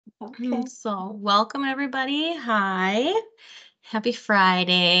Okay. So, welcome everybody. Hi. Happy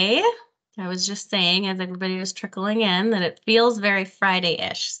Friday. I was just saying, as everybody was trickling in, that it feels very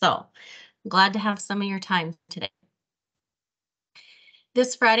Friday-ish. So, I'm glad to have some of your time today.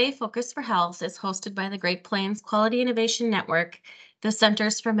 This Friday Focus for Health is hosted by the Great Plains Quality Innovation Network, the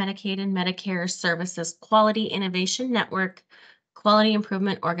Centers for Medicaid and Medicare Services Quality Innovation Network, Quality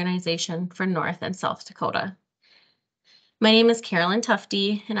Improvement Organization for North and South Dakota. My name is Carolyn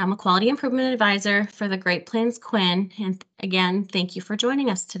Tufte, and I'm a Quality Improvement Advisor for the Great Plains Quinn. And again, thank you for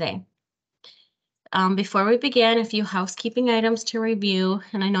joining us today. Before we begin, a few housekeeping items to review.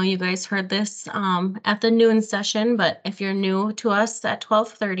 And I know you guys heard this at the noon session, but if you're new to us at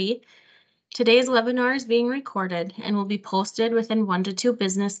 12:30, today's webinar is being recorded and will be posted within 1 to 2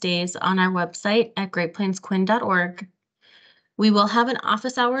 business days on our website at greatplainsquinn.org. We will have an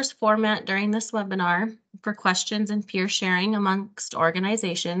office hours format during this webinar for questions and peer sharing amongst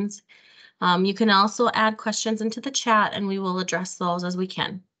organizations. You can also add questions into the chat and we will address those as we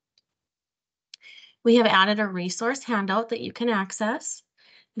can. We have added a resource handout that you can access.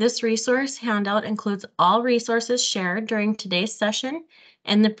 This resource handout includes all resources shared during today's session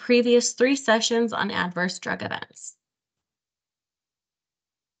and the previous 3 sessions on adverse drug events.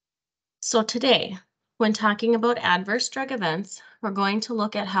 So today, when talking about adverse drug events, we're going to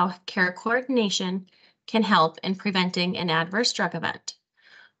look at how care coordination can help in preventing an adverse drug event.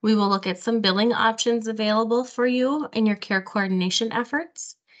 We will look at some billing options available for you in your care coordination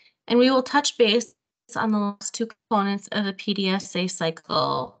efforts, and we will touch base on the last 2 components of the PDSA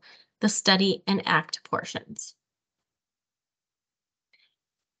cycle, the study and act portions.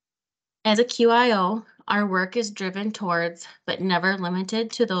 As a QIO, our work is driven towards, but never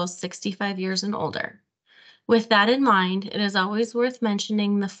limited to, those 65 years and older. With that in mind, it is always worth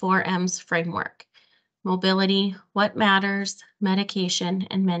mentioning the 4 M's framework: mobility, what matters, medication,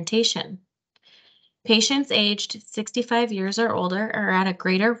 and mentation. Patients aged 65 years or older are at a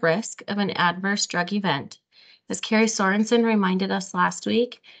greater risk of an adverse drug event. As Carrie Sorensen reminded us last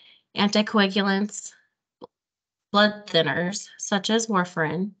week, anticoagulants, blood thinners such as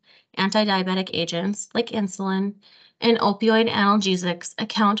warfarin, anti-diabetic agents like insulin, and opioid analgesics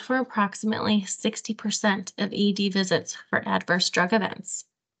account for approximately 60% of ED visits for adverse drug events.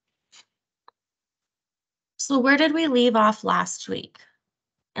 So where did we leave off last week?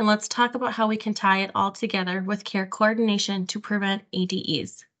 And let's talk about how we can tie it all together with care coordination to prevent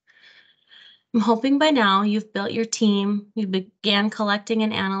ADEs. I'm hoping by now you've built your team, you began collecting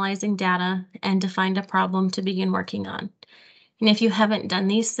and analyzing data, and defined a problem to begin working on. And if you haven't done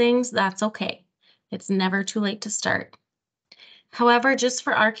these things, that's okay. It's never too late to start. However, just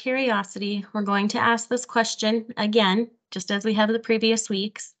for our curiosity, we're going to ask this question again, just as we have the previous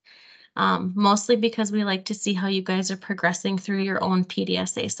weeks, mostly because we like to see how you guys are progressing through your own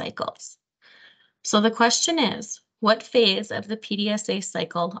PDSA cycles. So the question is, what phase of the PDSA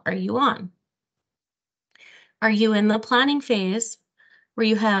cycle are you on? Are you in the planning phase, where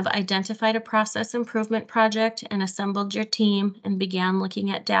you have identified a process improvement project and assembled your team and began looking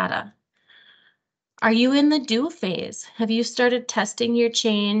at data? Are you in the do phase? Have you started testing your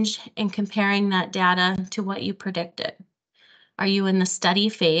change and comparing that data to what you predicted? Are you in the study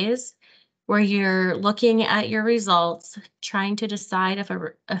phase, where you're looking at your results, trying to decide if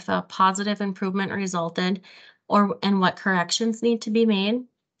a positive improvement resulted and what corrections need to be made?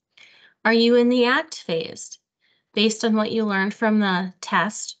 Are you in the act phase? Based on what you learned from the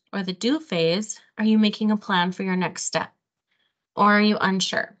test or the do phase, are you making a plan for your next step? Or are you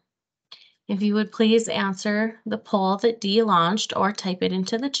unsure? If you would please answer the poll that Dee launched or type it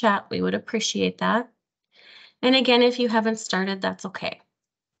into the chat, we would appreciate that. And again, if you haven't started, that's okay.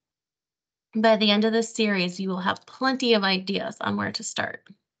 By the end of this series, you will have plenty of ideas on where to start.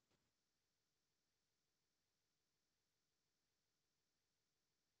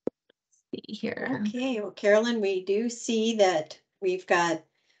 Let's see here. Okay, well, Carolyn, we do see that we've got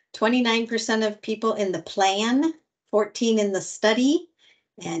 29% of people in the plan, 14 in the study,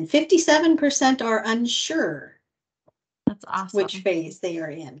 and 57% are unsure That's awesome. which phase they are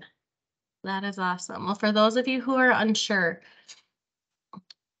in. That is awesome. Well, for those of you who are unsure,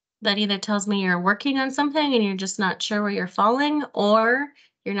 that either tells me you're working on something and you're just not sure where you're falling, or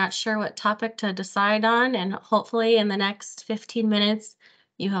you're not sure what topic to decide on, and hopefully in the next 15 minutes,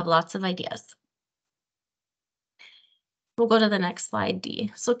 you have lots of ideas. We'll go to the next slide,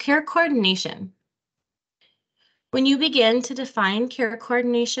 Dee. So care coordination. When you begin to define care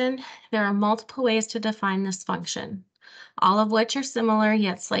coordination, there are multiple ways to define this function, all of which are similar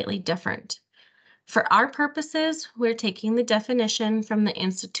yet slightly different. For our purposes, we're taking the definition from the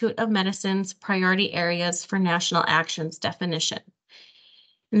Institute of Medicine's Priority Areas for National Actions definition.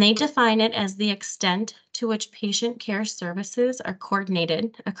 And they define it as the extent to which patient care services are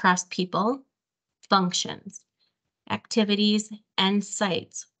coordinated across people, functions, activities, and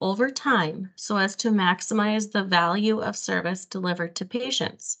sites over time so as to maximize the value of service delivered to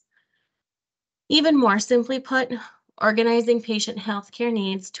patients. Even more simply put, organizing patient healthcare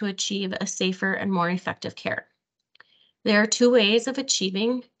needs to achieve a safer and more effective care. There are two ways of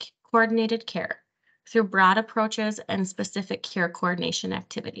achieving coordinated care: through broad approaches and specific care coordination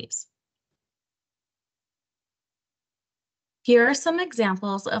activities. Here are some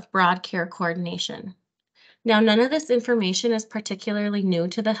examples of broad care coordination. Now, none of this information is particularly new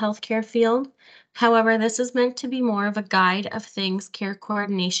to the healthcare field. However, this is meant to be more of a guide of things care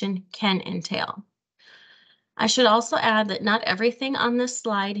coordination can entail. I should also add that not everything on this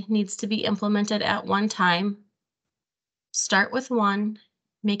slide needs to be implemented at one time. Start with one,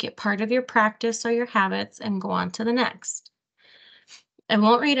 make it part of your practice or your habits, and go on to the next. I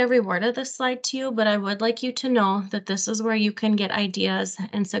won't read every word of this slide to you, but I would like you to know that this is where you can get ideas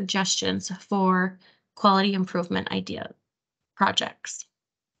and suggestions for quality improvement idea projects.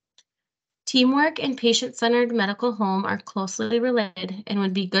 Teamwork and patient-centered medical home are closely related and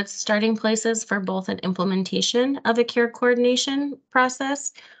would be good starting places for both an implementation of a care coordination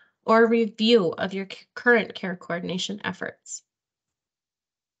process or review of your current care coordination efforts.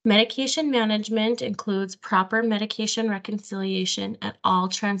 Medication management includes proper medication reconciliation at all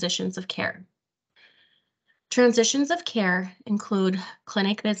transitions of care. Transitions of care include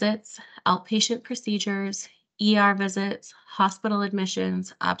clinic visits, outpatient procedures, ER visits, hospital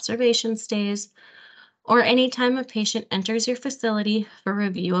admissions, observation stays, or any time a patient enters your facility for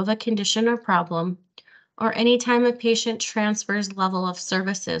review of a condition or problem, or any time a patient transfers level of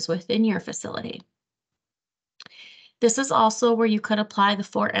services within your facility. This is also where you could apply the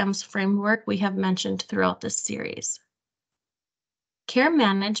 4Ms framework we have mentioned throughout this series. Care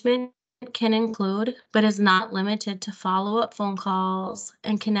management can include, but is not limited to, follow-up phone calls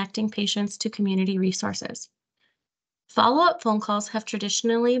and connecting patients to community resources. Follow-up phone calls have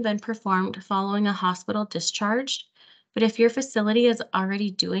traditionally been performed following a hospital discharge, but if your facility is already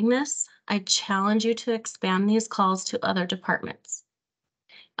doing this, I challenge you to expand these calls to other departments.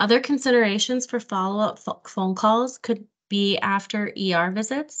 Other considerations for follow-up phone calls could be after ER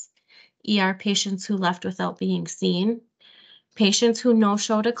visits, ER patients who left without being seen, patients who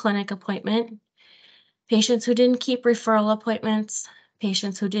no-showed a clinic appointment, patients who didn't keep referral appointments,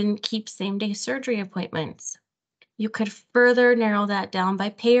 patients who didn't keep same-day surgery appointments. You could further narrow that down by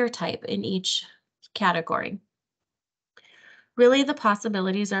payer type in each category. Really, the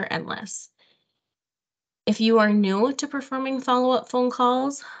possibilities are endless. If you are new to performing follow-up phone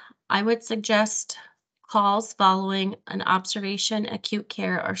calls, I would suggest calls following an observation, acute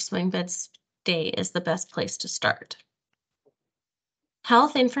care, or swing bed stay is the best place to start.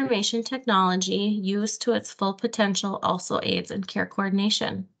 Health information technology used to its full potential also aids in care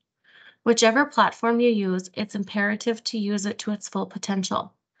coordination. Whichever platform you use, it's imperative to use it to its full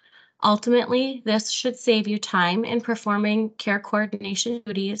potential. Ultimately, this should save you time in performing care coordination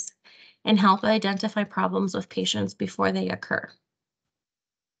duties and help identify problems with patients before they occur.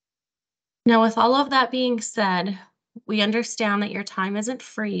 Now, with all of that being said, we understand that your time isn't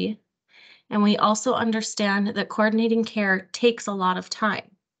free, and we also understand that coordinating care takes a lot of time.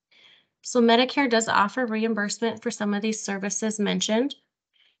 So Medicare does offer reimbursement for some of these services mentioned.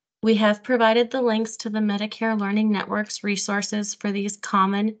 We have provided the links to the Medicare Learning Network's resources for these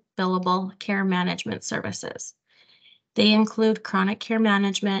common billable care management services. They include chronic care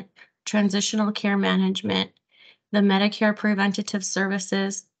management, transitional care management, the Medicare preventative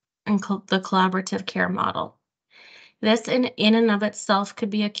services, and the collaborative care model. This in and of itself could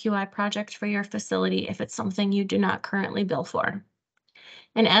be a QI project for your facility if it's something you do not currently bill for.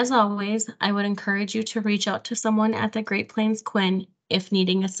 And as always, I would encourage you to reach out to someone at the Great Plains Quinn if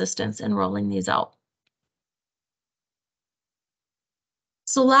needing assistance in rolling these out.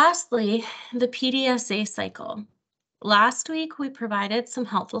 So lastly, the PDSA cycle. Last week, we provided some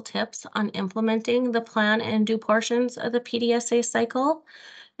helpful tips on implementing the plan and do portions of the PDSA cycle.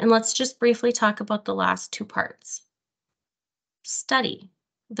 And let's just briefly talk about the last two parts. Study,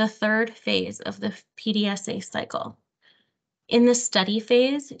 the third phase of the PDSA cycle. In the study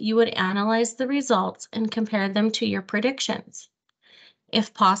phase, you would analyze the results and compare them to your predictions.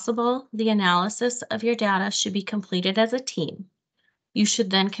 If possible, the analysis of your data should be completed as a team. You should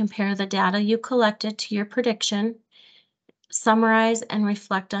then compare the data you collected to your prediction, summarize, and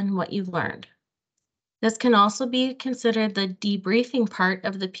reflect on what you've learned. This can also be considered the debriefing part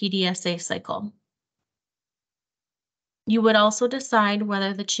of the PDSA cycle. You would also decide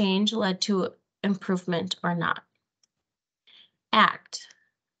whether the change led to improvement or not. Act.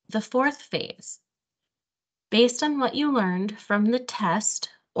 the fourth phase. Based on what you learned from the test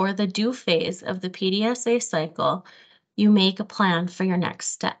or the do phase of the PDSA cycle, you make a plan for your next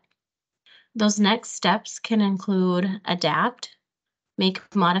step. Those next steps can include adapt, make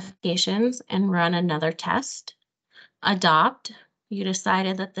modifications, and run another test. Adopt, you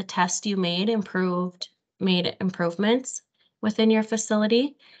decided that the test you made improvements within your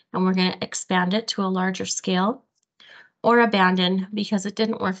facility, and we're going to expand it to a larger scale. Or abandon, because it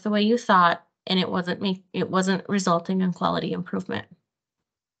didn't work the way you thought and it wasn't resulting in quality improvement.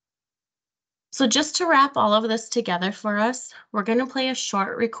 So just to wrap all of this together for us, we're going to play a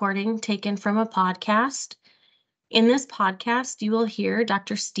short recording taken from a podcast. In this podcast, you will hear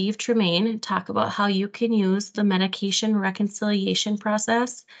Dr. Steve Tremaine talk about how you can use the medication reconciliation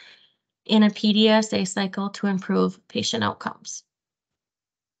process in a PDSA cycle to improve patient outcomes.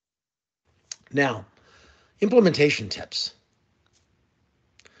 Now, implementation tips.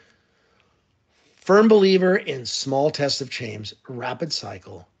 Firm believer in small tests of change, rapid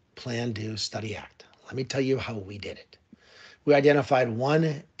cycle, plan, do, study, act. Let me tell you how we did it. We identified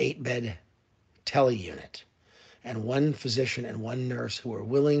one 8-bed tele unit and one physician and one nurse who were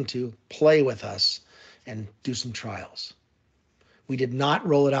willing to play with us and do some trials. We did not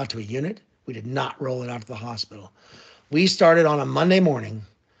roll it out to a unit. We did not roll it out to the hospital. We started on a Monday morning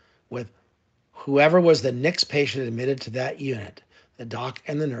with whoever was the next patient admitted to that unit. The doc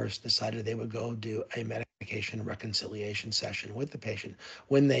and the nurse decided they would go do a medication reconciliation session with the patient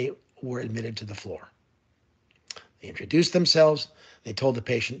when they were admitted to the floor. They introduced themselves. They told the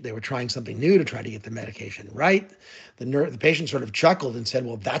patient they were trying something new to try to get the medication right. The patient sort of chuckled and said,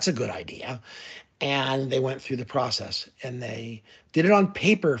 well, that's a good idea. And they went through the process, and they did it on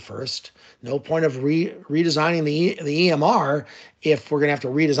paper first. No point of redesigning the EMR if we're going to have to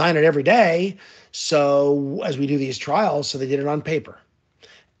redesign it every day. So as we do these trials, so they did it on paper.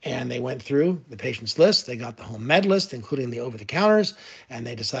 And they went through the patient's list. They got the home med list, including the over-the-counters, and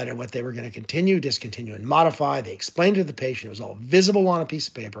they decided what they were going to continue, discontinue, and modify. They explained to the patient. It was all visible on a piece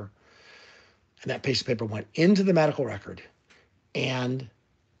of paper. And that piece of paper went into the medical record. And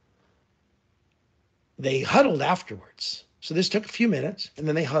they huddled afterwards. So this took a few minutes, and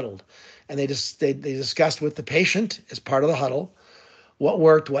then they huddled. And they discussed with the patient as part of the huddle what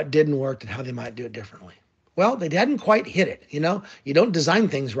worked, what didn't work, and how they might do it differently. Well, they hadn't quite hit it. You don't design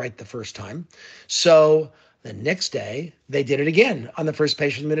things right the first time. So the next day, they did it again on the first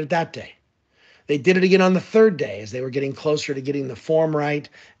patient admitted that day. They did it again on the third day as they were getting closer to getting the form right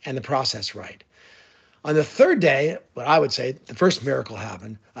and the process right. On the third day, what I would say, the first miracle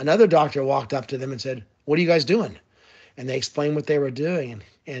happened. Another doctor walked up to them and said, what are you guys doing? And they explained what they were doing.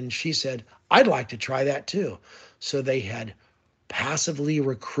 And she said, I'd like to try that too. So they had passively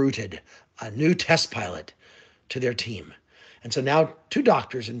recruited a new test pilot to their team. And so now 2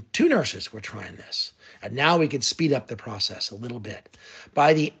 doctors and 2 nurses were trying this. And now we could speed up the process a little bit.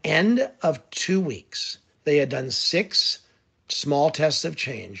 By the end of 2 weeks, they had done 6 small tests of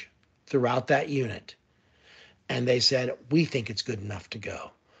change throughout that unit. And they said, we think it's good enough to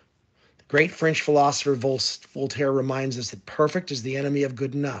go. The great French philosopher Voltaire reminds us that perfect is the enemy of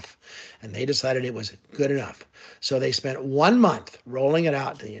good enough. And they decided it was good enough. So they spent 1 month rolling it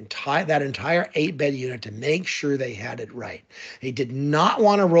out to that entire 8-bed unit to make sure they had it right. They did not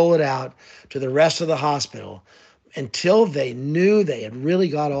want to roll it out to the rest of the hospital until they knew they had really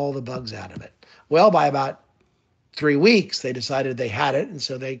got all the bugs out of it. Well, by about 3 weeks, they decided they had it, and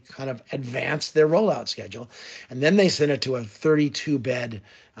so they kind of advanced their rollout schedule. And then they sent it to a 32-bed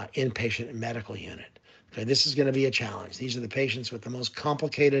inpatient medical unit. Okay, this is going to be a challenge. These are the patients with the most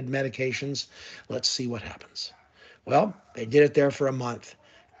complicated medications. Let's see what happens. Well, they did it there for a month,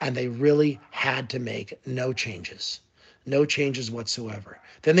 and they really had to make no changes whatsoever.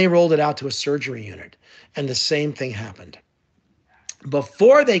 Then they rolled it out to a surgery unit, and the same thing happened.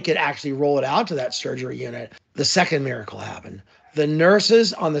 Before they could actually roll it out to that surgery unit, the second miracle happened. The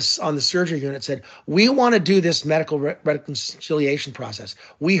nurses on the surgery unit said, we want to do this medical reconciliation process.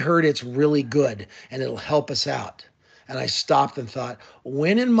 We heard it's really good and it'll help us out. And I stopped and thought,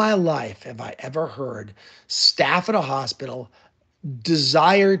 when in my life have I ever heard staff at a hospital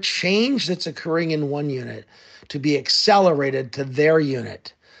desire change that's occurring in one unit to be accelerated to their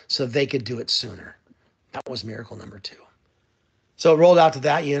unit so they could do it sooner? That was miracle number 2. So it rolled out to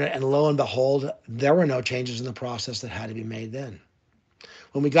that unit, and lo and behold, there were no changes in the process that had to be made then.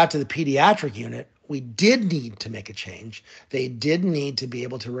 When we got to the pediatric unit, we did need to make a change. They did need to be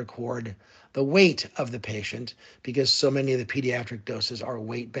able to record the weight of the patient because so many of the pediatric doses are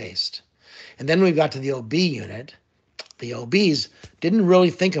weight-based. And then we got to the OB unit. The OBs didn't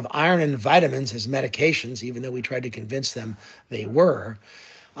really think of iron and vitamins as medications, even though we tried to convince them they were.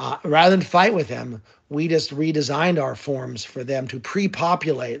 Rather than fight with them, we just redesigned our forms for them to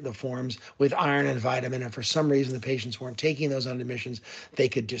pre-populate the forms with iron and vitamin. And for some reason, the patients weren't taking those on admissions. They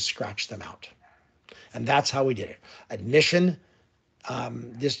could just scratch them out. And that's how we did it. Admission,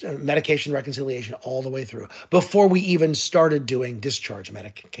 this medication reconciliation all the way through. Before we even started doing discharge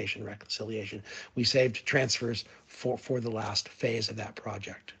medication reconciliation, we saved transfers for the last phase of that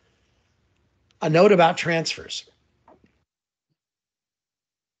project. A note about transfers.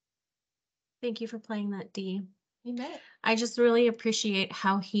 Thank you for playing that, Dee. You bet. I just really appreciate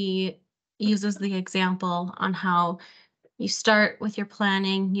how he uses the example on how you start with your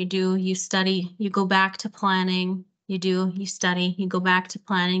planning, you study, you go back to planning, you study, you go back to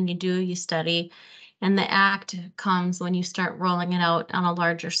planning, you study. And the act comes when you start rolling it out on a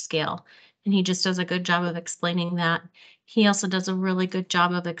larger scale. And he just does a good job of explaining that. He also does a really good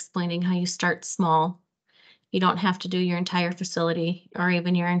job of explaining how you start small. You don't have to do your entire facility or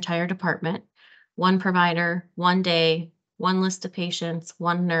even your entire department. One provider, one day, one list of patients,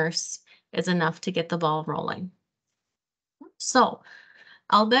 one nurse is enough to get the ball rolling. So,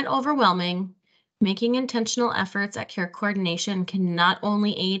 albeit overwhelming, making intentional efforts at care coordination can not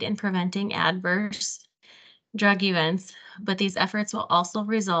only aid in preventing adverse drug events, but these efforts will also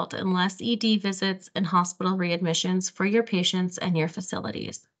result in less ED visits and hospital readmissions for your patients and your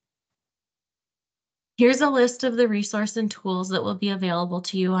facilities. Here's a list of the resources and tools that will be available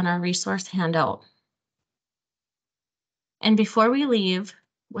to you on our resource handout. And before we leave,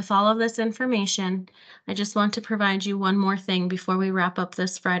 with all of this information, I just want to provide you one more thing before we wrap up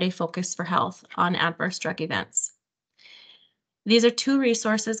this Friday Focus for Health on adverse drug events. These are 2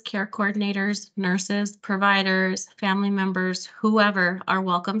 resources care coordinators, nurses, providers, family members, whoever are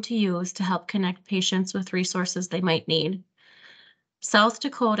welcome to use to help connect patients with resources they might need. South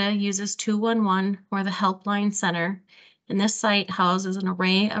Dakota uses 211 or the Helpline Center, and this site houses an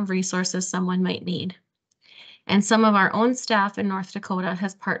array of resources someone might need. And some of our own staff in North Dakota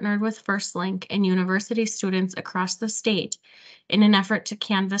has partnered with FirstLink and university students across the state in an effort to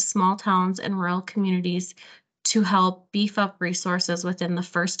canvass small towns and rural communities to help beef up resources within the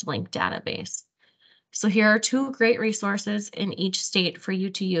FirstLink database. So here are 2 great resources in each state for you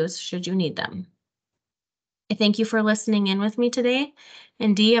to use should you need them. I thank you for listening in with me today.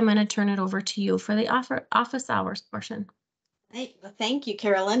 And Dee, I'm going to turn it over to you for the office hours portion. Hey, well, thank you,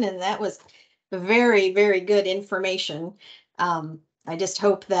 Carolyn. And that was very, very good information. I just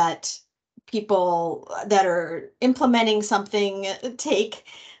hope that people that are implementing something take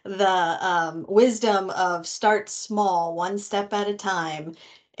the wisdom of start small, one step at a time,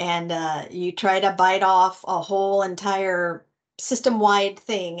 and you try to bite off a whole entire system-wide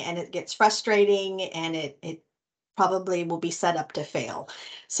thing, and it gets frustrating, and it probably will be set up to fail.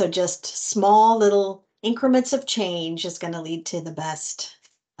 So just small little increments of change is going to lead to the best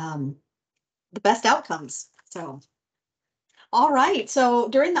outcomes. So, all right. So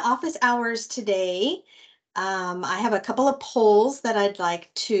during the office hours today, I have a couple of polls that I'd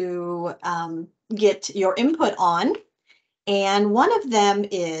like to get your input on. And one of them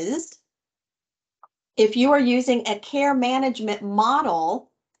is, if you are using a care management model,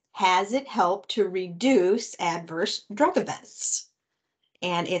 has it helped to reduce adverse drug events?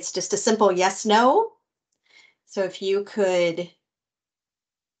 And it's just a simple yes, no. So if you could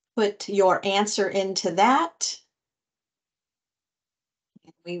put your answer into that,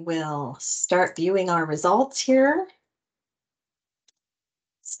 we will start viewing our results here.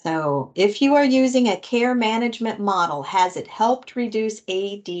 So if you are using a care management model, has it helped reduce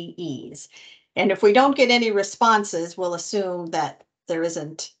ADEs? And if we don't get any responses, we'll assume that there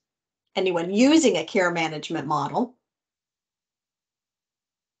isn't anyone using a care management model.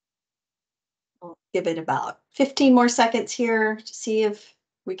 We'll give it about 15 more seconds here to see if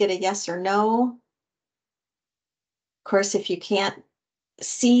we get a yes or no. Of course, if you can't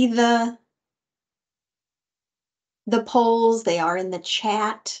see the polls, they are in the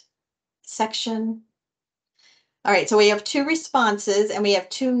chat section. All right, so we have 2 responses and we have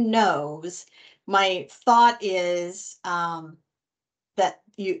 2 no's. My thought is that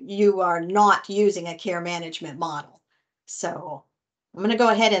you are not using a care management model. So I'm going to go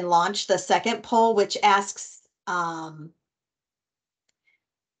ahead and launch the second poll, which asks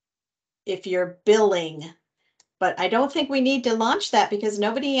if you're billing. But I don't think we need to launch that because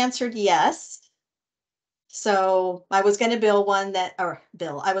nobody answered yes. So I was going to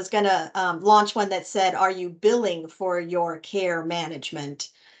I was going to launch one that said, are you billing for your care management?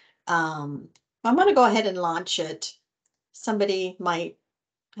 I'm going to go ahead and launch it. Somebody might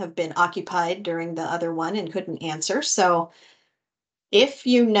have been occupied during the other one and couldn't answer. So if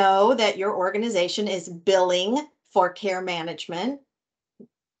you know that your organization is billing for care management,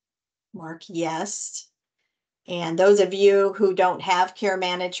 mark yes. And those of you who don't have care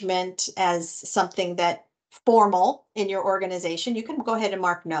management as something that formal in your organization, you can go ahead and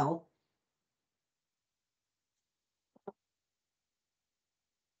mark no.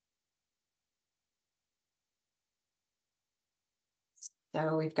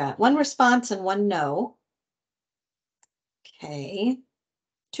 So we've got one response and one no. Okay.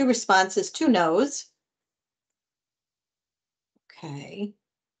 Two responses, two no's. Okay.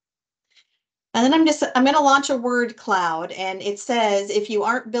 And then I'm going to launch a word cloud, and it says if you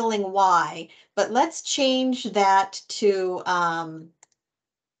aren't billing Y, but let's change that to, I'm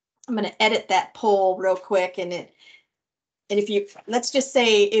going to edit that poll real quick, and if you, let's just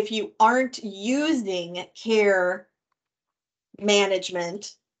say if you aren't using care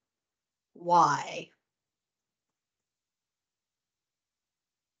management, Y.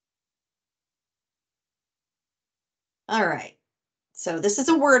 All right. So this is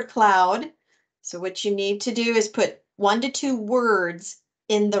a word cloud. So what you need to do is put 1 to 2 words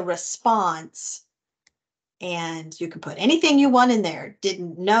in the response. And you can put anything you want in there.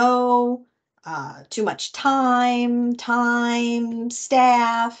 Didn't know, too much time,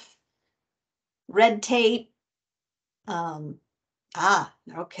 staff, red tape. Okay,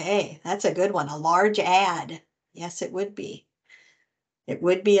 that's a good one. A large ad. Yes, it would be. It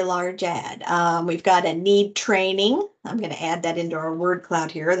would be a large ad. We've got a need training. I'm going to add that into our word cloud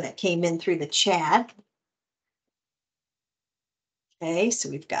here that came in through the chat. Okay, so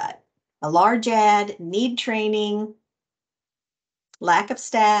we've got a large ad, need training, lack of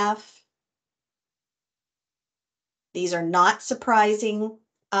staff. These are not surprising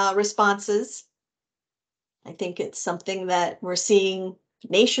responses. I think it's something that we're seeing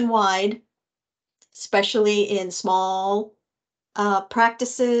nationwide, especially in small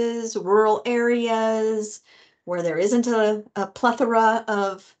practices, rural areas where there isn't a plethora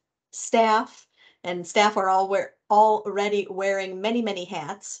of staff, and staff are already wearing many, many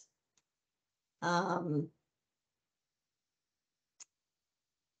hats. The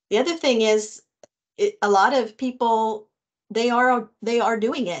other thing is a lot of people, they are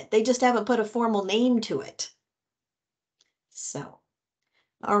doing it. They just haven't put a formal name to it. So,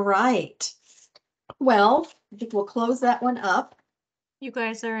 all right. Well, I think we'll close that one up. You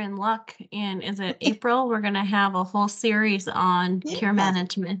guys are in luck. And is it April? We're going to have a whole series on care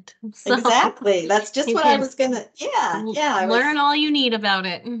management. So exactly. That's just what I was going to, learn all you need about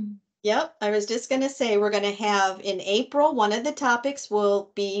it. Yep, I was just going to say we're going to have in April, one of the topics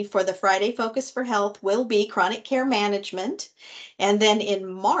will be for the Friday Focus for Health will be chronic care management. And then in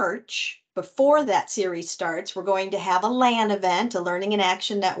March, before that series starts, we're going to have a LAN event, a Learning in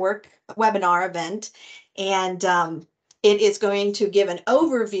Action Network webinar event. And it is going to give an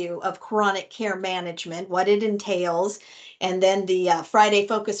overview of chronic care management, what it entails. And then the Friday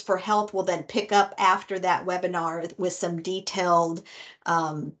Focus for Health will then pick up after that webinar with some detailed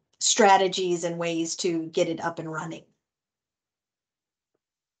strategies and ways to get it up and running.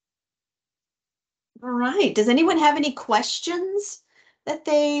 All right. Does anyone have any questions that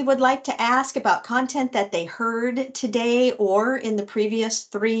they would like to ask about content that they heard today or in the previous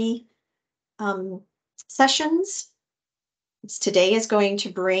 3 sessions? Today is going to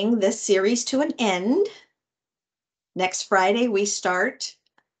bring this series to an end. Next Friday, we start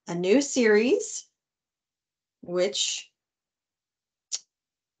a new series, which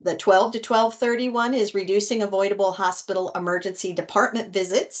the 12 to 12:31 is reducing avoidable hospital emergency department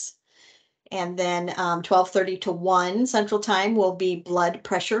visits. And then 12:30 to 1 Central Time will be blood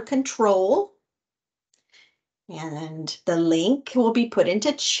pressure control. And the link will be put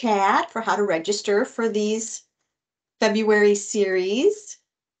into chat for how to register for these February series.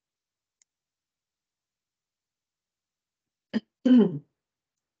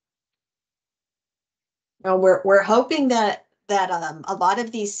 We're hoping that a lot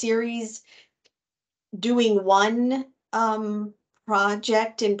of these series doing one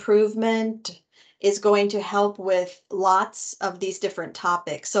project improvement is going to help with lots of these different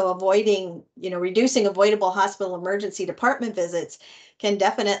topics. So avoiding, reducing avoidable hospital emergency department visits can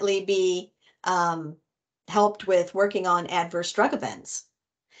definitely be helped with working on adverse drug events,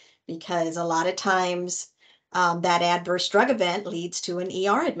 because a lot of times that adverse drug event leads to an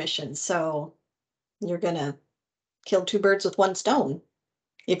ER admission. So you're going to kill 2 birds with 1 stone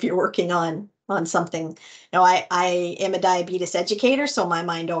if you're working on something. I am a diabetes educator, so my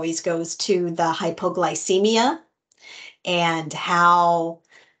mind always goes to the hypoglycemia and how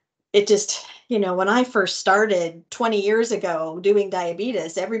it just, when I first started 20 years ago doing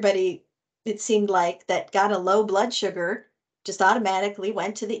diabetes, everybody, it seemed like that got a low blood sugar just automatically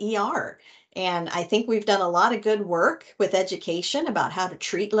went to the ER. And I think we've done a lot of good work with education about how to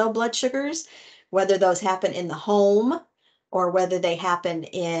treat low blood sugars, whether those happen in the home or whether they happen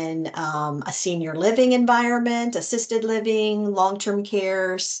in a senior living environment, assisted living, long-term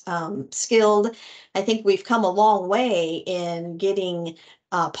care, skilled. I think we've come a long way in getting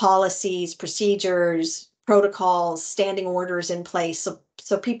policies, procedures, protocols, standing orders in place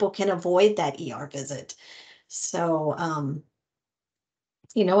so people can avoid that ER visit. So,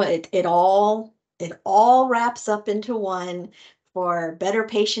 it all wraps up into one for better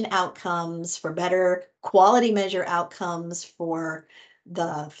patient outcomes, for better quality measure outcomes for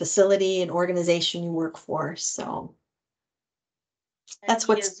the facility and organization you work for. So that's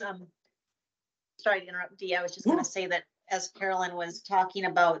what's sorry to interrupt, Dee. I was just Yeah. going to say that as Carolyn was talking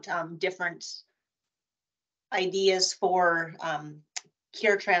about different ideas for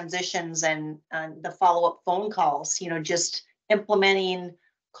care transitions and the follow-up phone calls, just implementing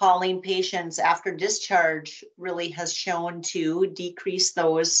calling patients after discharge really has shown to decrease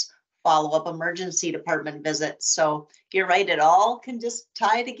those follow-up emergency department visits. So you're right, it all can just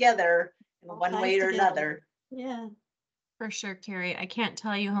tie together in All one ties way or together. another. Yeah. For sure, Carrie. I can't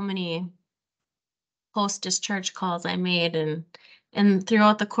tell you how many post-discharge calls I made and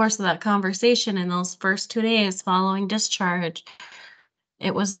throughout the course of that conversation in those first 2 days following discharge,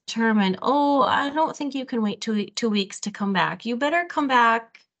 it was determined, oh, I don't think you can wait 2 weeks to come back. You better come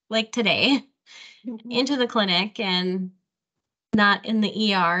back like today Mhm. into the clinic and not in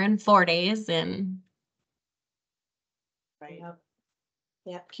the ER in 4 days. And Right. Yep.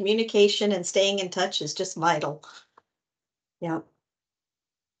 Yep. Communication and staying in touch is just vital. Yep.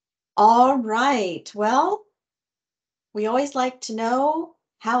 All right. Well, we always like to know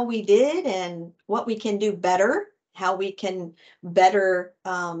how we did and what we can do better, how we can better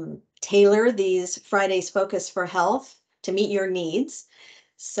tailor these Fridays Focus for Health to meet your needs.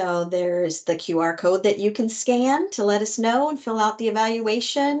 So there's the QR code that you can scan to let us know and fill out the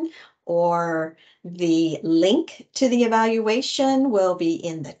evaluation, or the link to the evaluation will be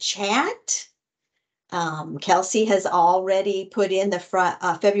in the chat. Kelsey has already put in the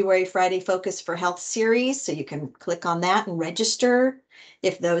February Friday Focus for Health series, so you can click on that and register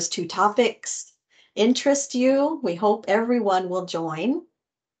if those two topics interest you. We hope everyone will join.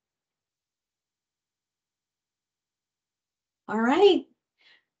 All right.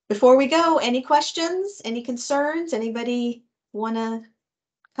 Before we go, any questions, any concerns? Anybody want to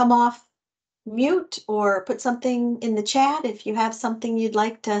come off mute or put something in the chat if you have something you'd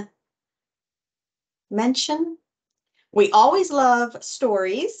like to mention? We always love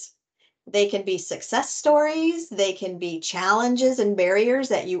stories. They can be success stories. They can be challenges and barriers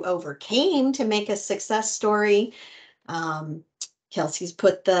that you overcame to make a success story. Kelsey's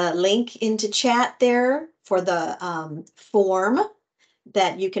put the link into chat there for the form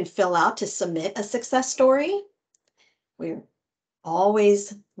that you can fill out to submit a success story. We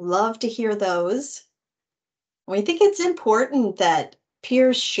always love to hear those. We think it's important that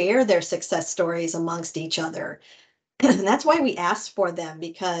peers share their success stories amongst each other. And that's why we ask for them,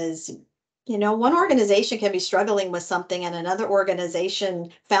 because one organization can be struggling with something and another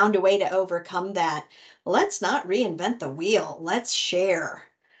organization found a way to overcome that. Let's not reinvent the wheel. Let's share.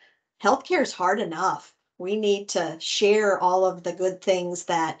 Healthcare is hard enough. We need to share all of the good things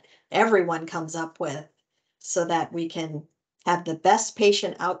that everyone comes up with so that we can have the best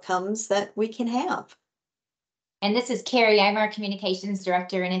patient outcomes that we can have. And this is Carrie, I'm our communications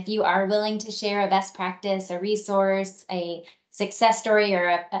director. And if you are willing to share a best practice, a resource, a success story,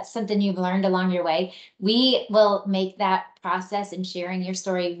 or something you've learned along your way, we will make that process and sharing your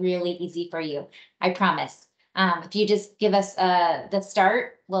story really easy for you. I promise. If you just give us the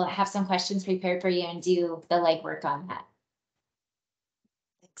start, we'll have some questions prepared for you and do the legwork on that.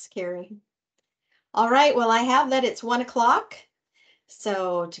 Thanks, Carrie. All right, well, I have that it's 1 o'clock.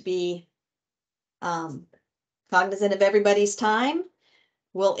 So to be cognizant of everybody's time,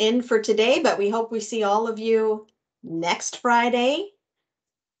 we'll end for today, but we hope we see all of you next Friday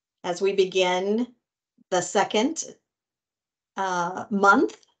as we begin the second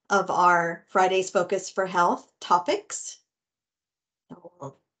month of our Fridays Focus for Health topics.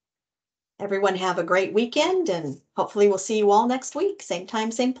 Everyone have a great weekend, and hopefully we'll see you all next week. Same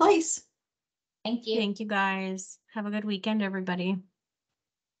time, same place. Thank you. thank you guys. Have a good weekend, everybody.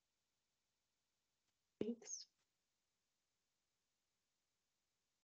 Thanks.